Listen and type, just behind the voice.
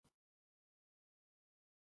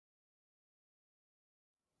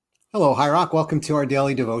Hello, High Rock. Welcome to our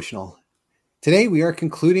daily devotional. Today we are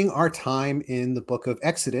concluding our time in the book of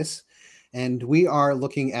Exodus, and we are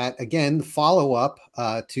looking at, again, the follow-up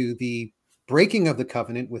to the breaking of the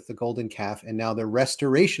covenant with the golden calf, and now the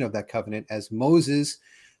restoration of that covenant as Moses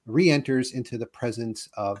re-enters into the presence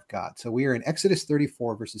of God. So we are in Exodus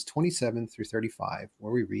 34, verses 27 through 35,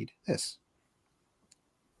 where we read this.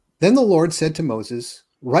 Then the Lord said to Moses,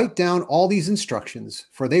 "Write down all these instructions,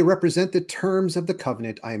 for they represent the terms of the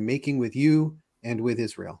covenant I am making with you and with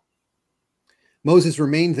Israel." Moses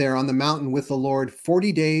remained there on the mountain with the Lord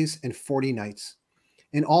 40 days and 40 nights.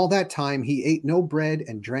 In all that time he ate no bread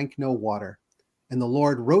and drank no water. And the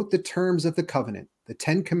Lord wrote the terms of the covenant, the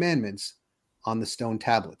 10 Commandments, on the stone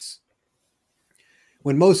tablets.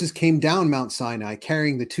 When Moses came down Mount Sinai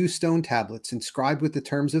carrying the 2 stone tablets inscribed with the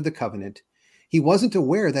terms of the covenant, he wasn't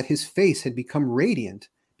aware that his face had become radiant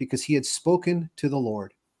because he had spoken to the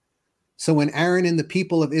Lord. So when Aaron and the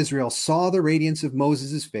people of Israel saw the radiance of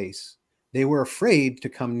Moses' face, they were afraid to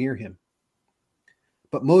come near him.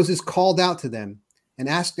 But Moses called out to them and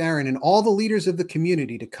asked Aaron and all the leaders of the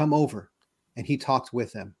community to come over, and he talked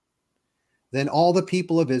with them. Then all the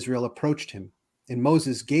people of Israel approached him, and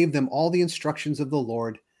Moses gave them all the instructions of the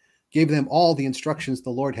Lord, gave them all the instructions the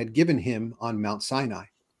Lord had given him on Mount Sinai.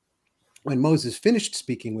 When Moses finished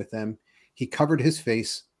speaking with them, he covered his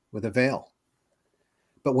face with a veil.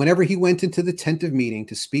 But whenever he went into the tent of meeting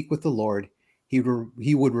to speak with the Lord, he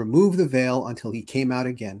would remove the veil until he came out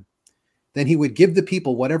again. Then he would give the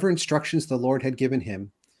people whatever instructions the Lord had given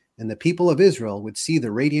him, and the people of Israel would see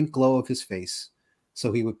the radiant glow of his face.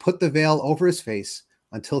 So he would put the veil over his face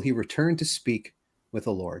until he returned to speak with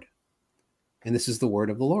the Lord. And this is the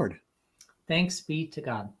word of the Lord. Thanks be to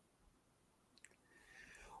God.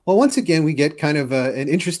 Well, once again, we get kind of an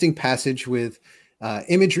interesting passage with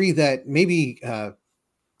imagery that may be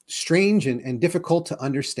strange and difficult to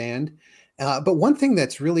understand. But one thing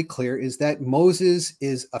that's really clear is that Moses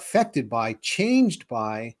is affected by, changed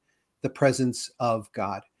by the presence of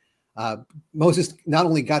God. Moses not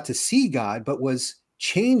only got to see God, but was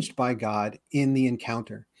changed by God in the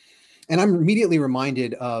encounter. And I'm immediately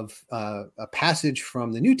reminded of a passage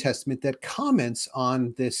from the New Testament that comments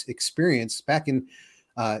on this experience. Back in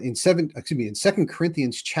 2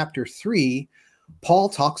 Corinthians chapter 3, Paul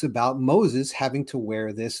talks about Moses having to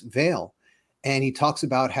wear this veil. And he talks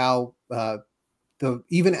about how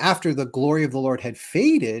even after the glory of the Lord had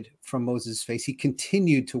faded from Moses' face, he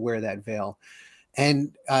continued to wear that veil.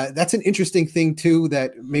 And that's an interesting thing, too,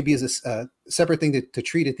 that maybe is a separate thing to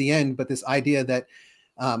treat at the end. But this idea that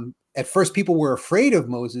at first people were afraid of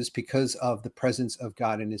Moses because of the presence of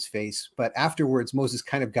God in his face. But afterwards, Moses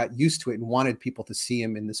kind of got used to it and wanted people to see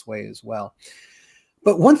him in this way as well.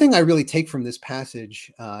 But one thing I really take from this passage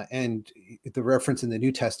and the reference in the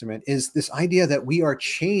New Testament is this idea that we are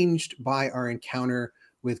changed by our encounter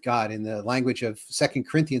with God. In the language of 2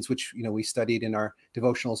 Corinthians, which we studied in our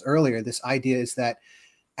devotionals earlier, this idea is that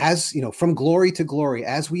as from glory to glory,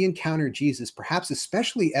 as we encounter Jesus, perhaps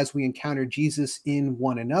especially as we encounter Jesus in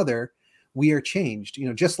one another, we are changed.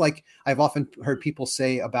 Just like I've often heard people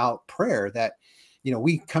say about prayer, that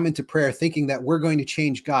we come into prayer thinking that we're going to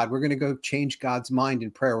change God. We're going to go change God's mind in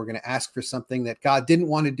prayer. We're going to ask for something that God didn't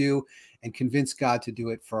want to do and convince God to do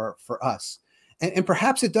it for us. And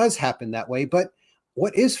perhaps it does happen that way. But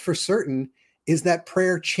what is for certain is that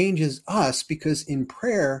prayer changes us, because in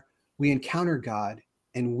prayer, we encounter God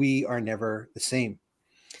and we are never the same.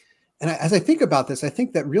 And as I think about this, I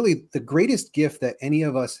think that really the greatest gift that any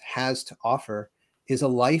of us has to offer is a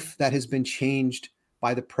life that has been changed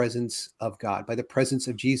by the presence of God, by the presence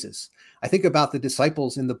of Jesus. I think about the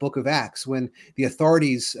disciples in the book of Acts, when the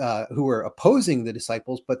authorities who were opposing the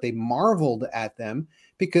disciples, but they marveled at them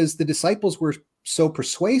because the disciples were so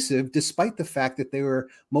persuasive, despite the fact that they were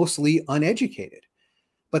mostly uneducated.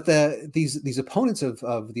 But these opponents of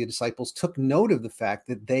the disciples took note of the fact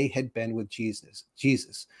that they had been with Jesus.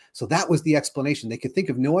 So that was the explanation. They could think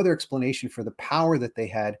of no other explanation for the power that they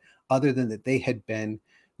had other than that they had been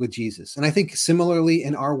with Jesus. And I think similarly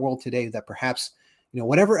in our world today, that perhaps,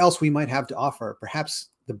 whatever else we might have to offer, perhaps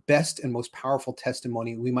the best and most powerful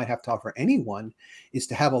testimony we might have to offer anyone is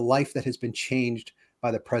to have a life that has been changed by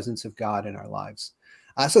the presence of God in our lives.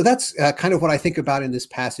 So that's kind of what I think about in this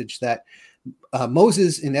passage, that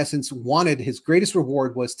Moses, in essence, wanted, his greatest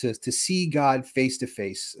reward was to see God face to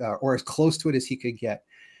face, or as close to it as he could get.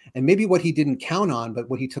 And maybe what he didn't count on, but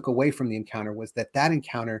what he took away from the encounter, was that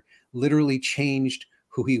encounter literally changed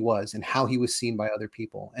who he was and how he was seen by other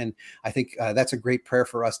people. And I think that's a great prayer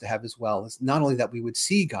for us to have as well, is not only that we would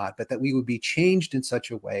see God, but that we would be changed in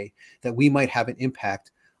such a way that we might have an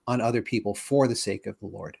impact on other people for the sake of the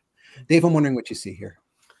Lord. Dave, I'm wondering what you see here.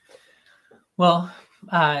 Well,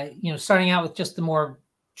 starting out with just the more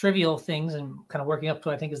trivial things and kind of working up to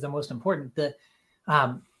what I think is the most important.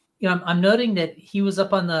 I'm noting that he was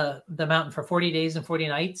up on the mountain for 40 days and 40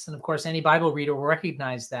 nights. And of course, any Bible reader will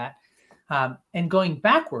recognize that. And going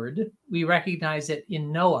backward, we recognize it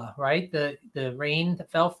in Noah, right? The rain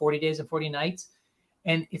that fell 40 days and 40 nights.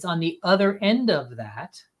 And it's on the other end of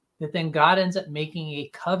that then God ends up making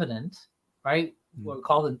a covenant, right? What we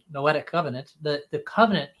call the Noetic covenant. The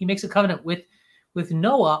covenant, he makes a covenant with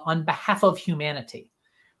Noah on behalf of humanity,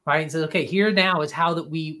 right? And says, okay, here now is how that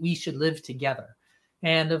we should live together.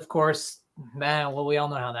 And of course, we all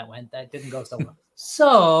know how that went. That didn't go so well.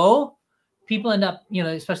 So people end up,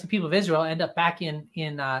 especially people of Israel, end up back in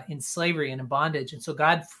slavery and in bondage. And so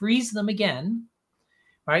God frees them again,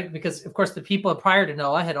 right? Because of course the people prior to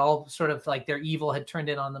Noah had all sort of like their evil had turned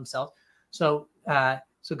in on themselves. So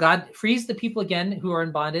God frees the people again who are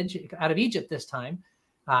in bondage out of Egypt this time,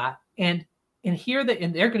 and here they're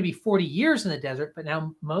going to be 40 years in the desert. But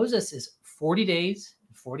now Moses is 40 days,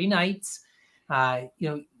 40 nights,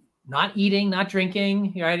 not eating, not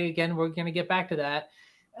drinking. Right? Again, we're going to get back to that.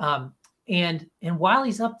 And while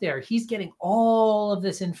he's up there, he's getting all of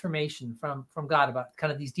this information from God about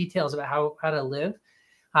kind of these details about how to live.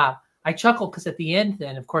 I chuckle because at the end,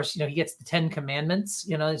 then of course, he gets the 10 Commandments.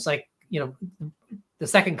 It's like, the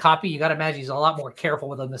second copy, you got to imagine he's a lot more careful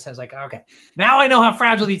with them. This says like, okay, now I know how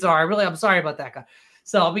fragile these are. I'm sorry about that guy.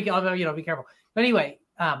 So I'll be careful. But anyway,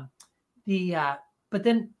 but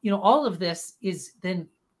then, all of this is then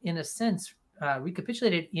in a sense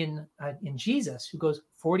recapitulated in Jesus, who goes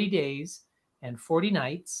 40 days and 40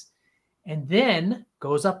 nights, and then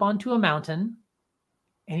goes up onto a mountain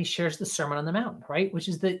and he shares the Sermon on the Mount, right? Which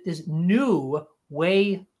is this new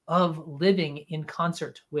way of living in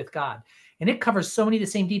concert with God. And it covers so many of the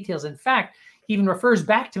same details. In fact, he even refers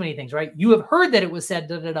back to many things, right? You have heard that it was said,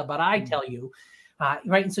 but I tell you,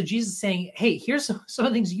 right? And so Jesus is saying, hey, here's some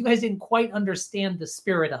of the things you guys didn't quite understand the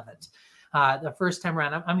spirit of it the first time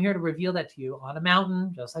around. I'm here to reveal that to you on a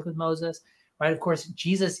mountain, just like with Moses, right? Of course,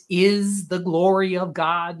 Jesus is the glory of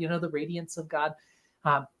God, the radiance of God.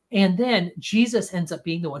 And then Jesus ends up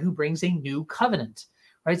being the one who brings a new covenant,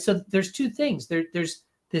 right? So there's two things. There's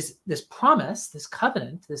this promise, this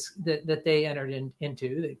covenant, that they entered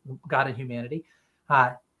into, God and humanity,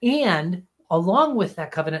 and along with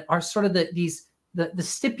that covenant are sort of the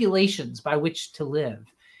stipulations by which to live,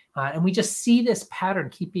 and we just see this pattern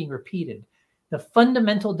keep being repeated. The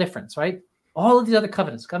fundamental difference, right? All of the other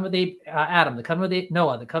covenants, covenant with Adam, the covenant with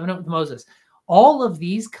Noah, the covenant with Moses, all of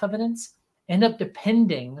these covenants end up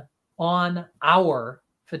depending on our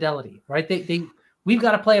fidelity, right? We've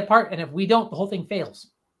got to play a part, and if we don't, the whole thing fails.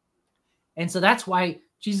 And so that's why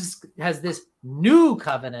Jesus has this new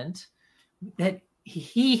covenant that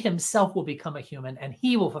he himself will become a human and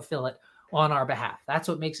he will fulfill it on our behalf. That's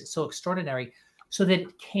what makes it so extraordinary, so that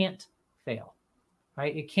it can't fail,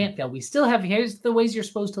 right? It can't fail. We still have, here's the ways you're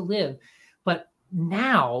supposed to live, but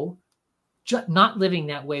now not living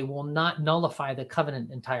that way will not nullify the covenant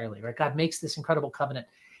entirely, right? God makes this incredible covenant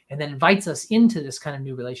and then invites us into this kind of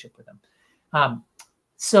new relationship with him.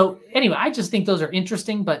 So anyway, I just think those are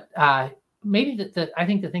interesting, but maybe I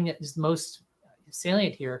think the thing that is most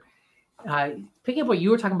salient here, picking up what you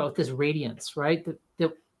were talking about with this radiance, right?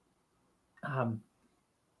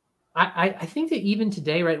 I think that even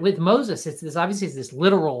today, right, with Moses, it's this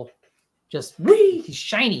literal, just he's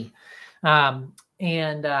shiny, and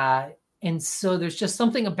so there's just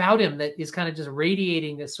something about him that is kind of just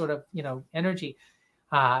radiating this sort of energy.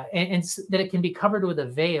 And that it can be covered with a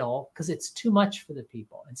veil because it's too much for the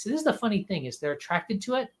people. And so this is the funny thing, is they're attracted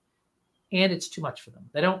to it and it's too much for them.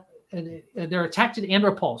 They're attracted and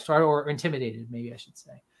repulsed, or intimidated, maybe I should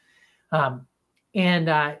say. And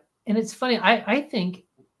it's funny. I think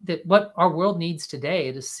that what our world needs today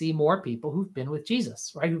is to see more people who've been with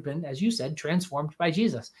Jesus, right? Who've been, as you said, transformed by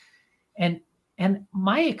Jesus. And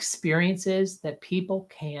my experience is that people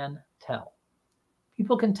can tell.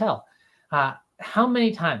 People can tell. How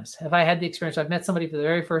many times have I had the experience? I've met somebody for the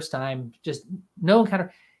very first time, just no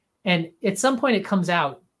encounter, and at some point it comes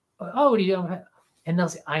out, oh, what are you doing? And they'll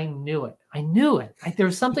say, I knew it. There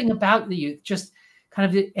was something about you, just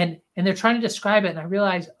kind of, and they're trying to describe it. And I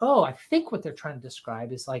realize, I think what they're trying to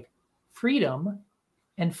describe is like freedom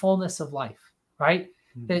and fullness of life, right?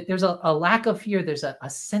 Mm-hmm. There's a lack of fear. There's a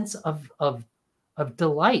sense of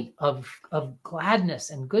delight, of gladness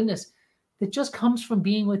and goodness that just comes from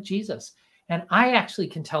being with Jesus. And I actually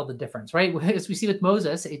can tell the difference, right? As we see with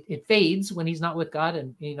Moses, it fades when he's not with God,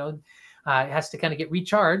 and it has to kind of get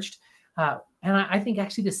recharged. And I think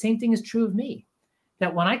actually the same thing is true of me.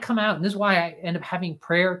 That when I come out, and this is why I end up having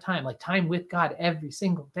prayer time, like time with God every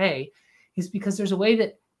single day, is because there's a way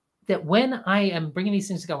that when I am bringing these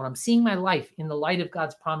things to God, when I'm seeing my life in the light of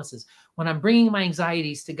God's promises, when I'm bringing my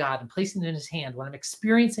anxieties to God and placing them in his hand, when I'm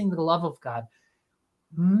experiencing the love of God,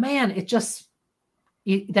 man,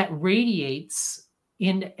 that radiates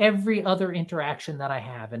in every other interaction that I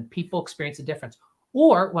have, and people experience a difference.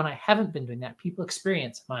 Or when I haven't been doing that, people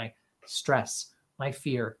experience my stress, my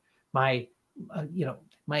fear, my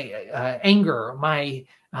anger, my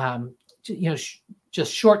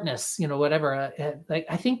just shortness, whatever. Like,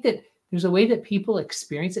 I think that there's a way that people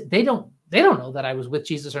experience it. They don't know that I was with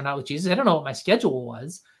Jesus or not with Jesus. I don't know what my schedule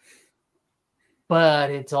was, but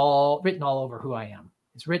it's all written all over who I am.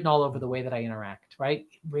 It's written all over the way that I interact, right?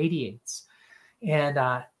 It radiates. And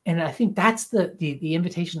I think that's the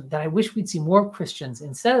invitation that I wish we'd see more Christians,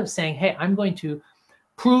 instead of saying, hey, I'm going to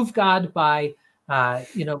prove God by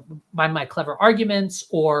my clever arguments,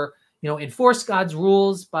 or enforce God's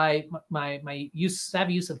rules by my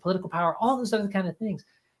savvy use of political power, all those other kind of things.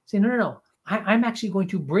 Say, no. I'm actually going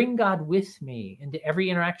to bring God with me into every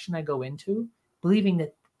interaction I go into, believing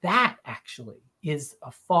that actually is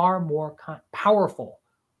a far more powerful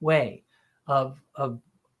way of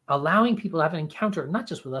allowing people to have an encounter, not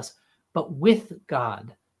just with us, but with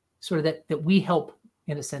God, sort of that we help,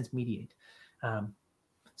 in a sense, mediate.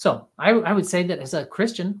 So I would say that as a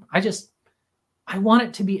Christian, I want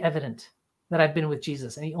it to be evident that I've been with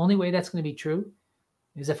Jesus. And the only way that's going to be true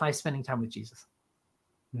is if I'm spending time with Jesus.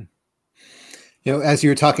 As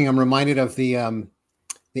you're talking, I'm reminded of the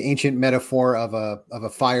ancient metaphor of a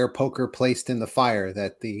fire poker placed in the fire,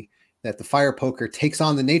 that the fire poker takes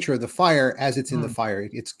on the nature of the fire as it's in the fire.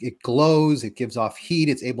 It glows, it gives off heat,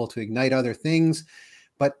 it's able to ignite other things,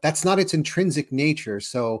 but that's not its intrinsic nature.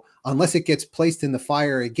 So unless it gets placed in the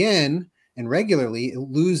fire again and regularly, it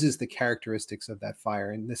loses the characteristics of that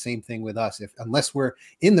fire. And the same thing with us. Unless we're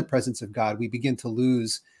in the presence of God, we begin to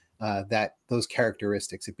lose those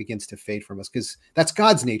characteristics. It begins to fade from us, because that's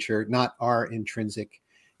God's nature, not our intrinsic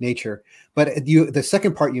nature. But the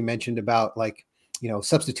second part you mentioned about, like,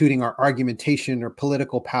 substituting our argumentation or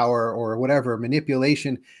political power or whatever,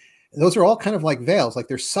 manipulation, those are all kind of like veils, like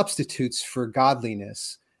they're substitutes for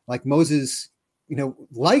godliness. Like Moses,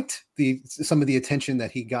 liked some of the attention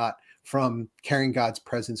that he got from carrying God's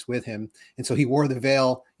presence with him. And so he wore the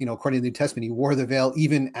veil, according to the New Testament, he wore the veil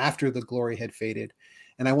even after the glory had faded.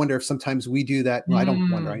 And I wonder if sometimes we do that. Well, I don't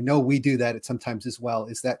wonder, I know we do that sometimes as well,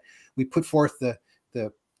 is that we put forth the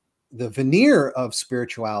veneer of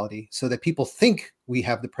spirituality so that people think we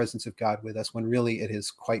have the presence of God with us, when really it is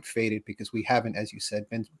quite faded, because we haven't, as you said,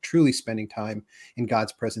 been truly spending time in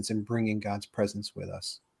God's presence and bringing God's presence with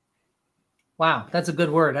us. Wow, that's a good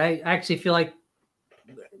word. I actually feel like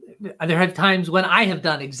there have times when I have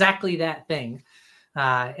done exactly that thing,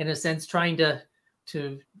 in a sense, trying to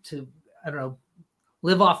I don't know,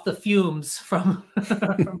 live off the fumes from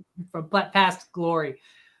from past glory.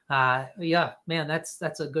 Yeah, man, that's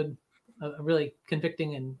a really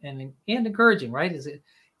convicting and encouraging, right? It's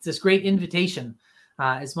this great invitation,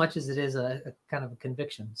 as much as it is a kind of a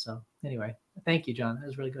conviction. So anyway, thank you, John. That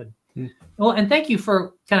was really good. Well, and thank you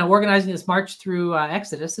for kind of organizing this march through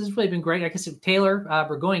Exodus. This has really been great. I guess Taylor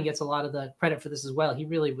Burgoyne gets a lot of the credit for this as well. He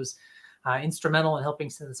really was instrumental in helping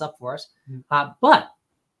set this up for us. But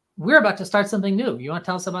we're about to start something new. You want to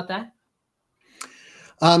tell us about that?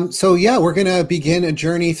 So yeah, we're going to begin a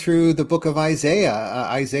journey through the book of Isaiah.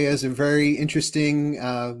 Isaiah is a very interesting,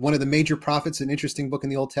 one of the major prophets, an interesting book in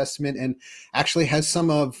the Old Testament, and actually has some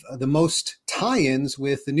of the most tie-ins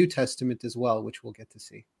with the New Testament as well, which we'll get to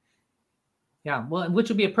see. Yeah, well, which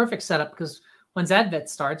will be a perfect setup, because once Advent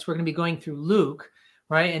starts, we're going to be going through Luke,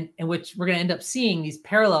 right? And which we're going to end up seeing these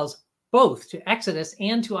parallels both to Exodus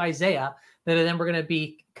and to Isaiah that then we're going to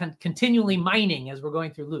be continually mining as we're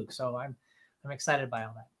going through Luke. So I'm excited by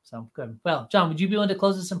all that. So good. Well, John, would you be willing to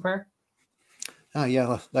close us in prayer?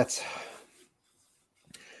 Yeah, that's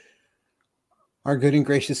our good and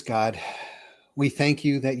gracious God. We thank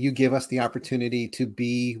you that you give us the opportunity to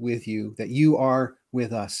be with you, that you are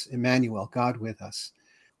with us, Emmanuel, God with us.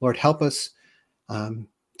 Lord, help us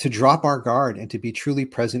to drop our guard and to be truly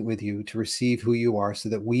present with you, to receive who you are so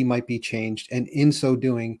that we might be changed, and in so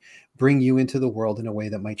doing, bring you into the world in a way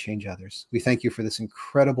that might change others. We thank you for this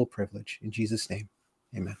incredible privilege. In Jesus' name,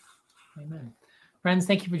 amen. Amen. Friends,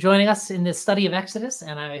 thank you for joining us in this study of Exodus,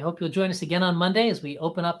 and I hope you'll join us again on Monday as we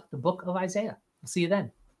open up the book of Isaiah. We'll see you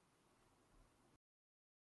then.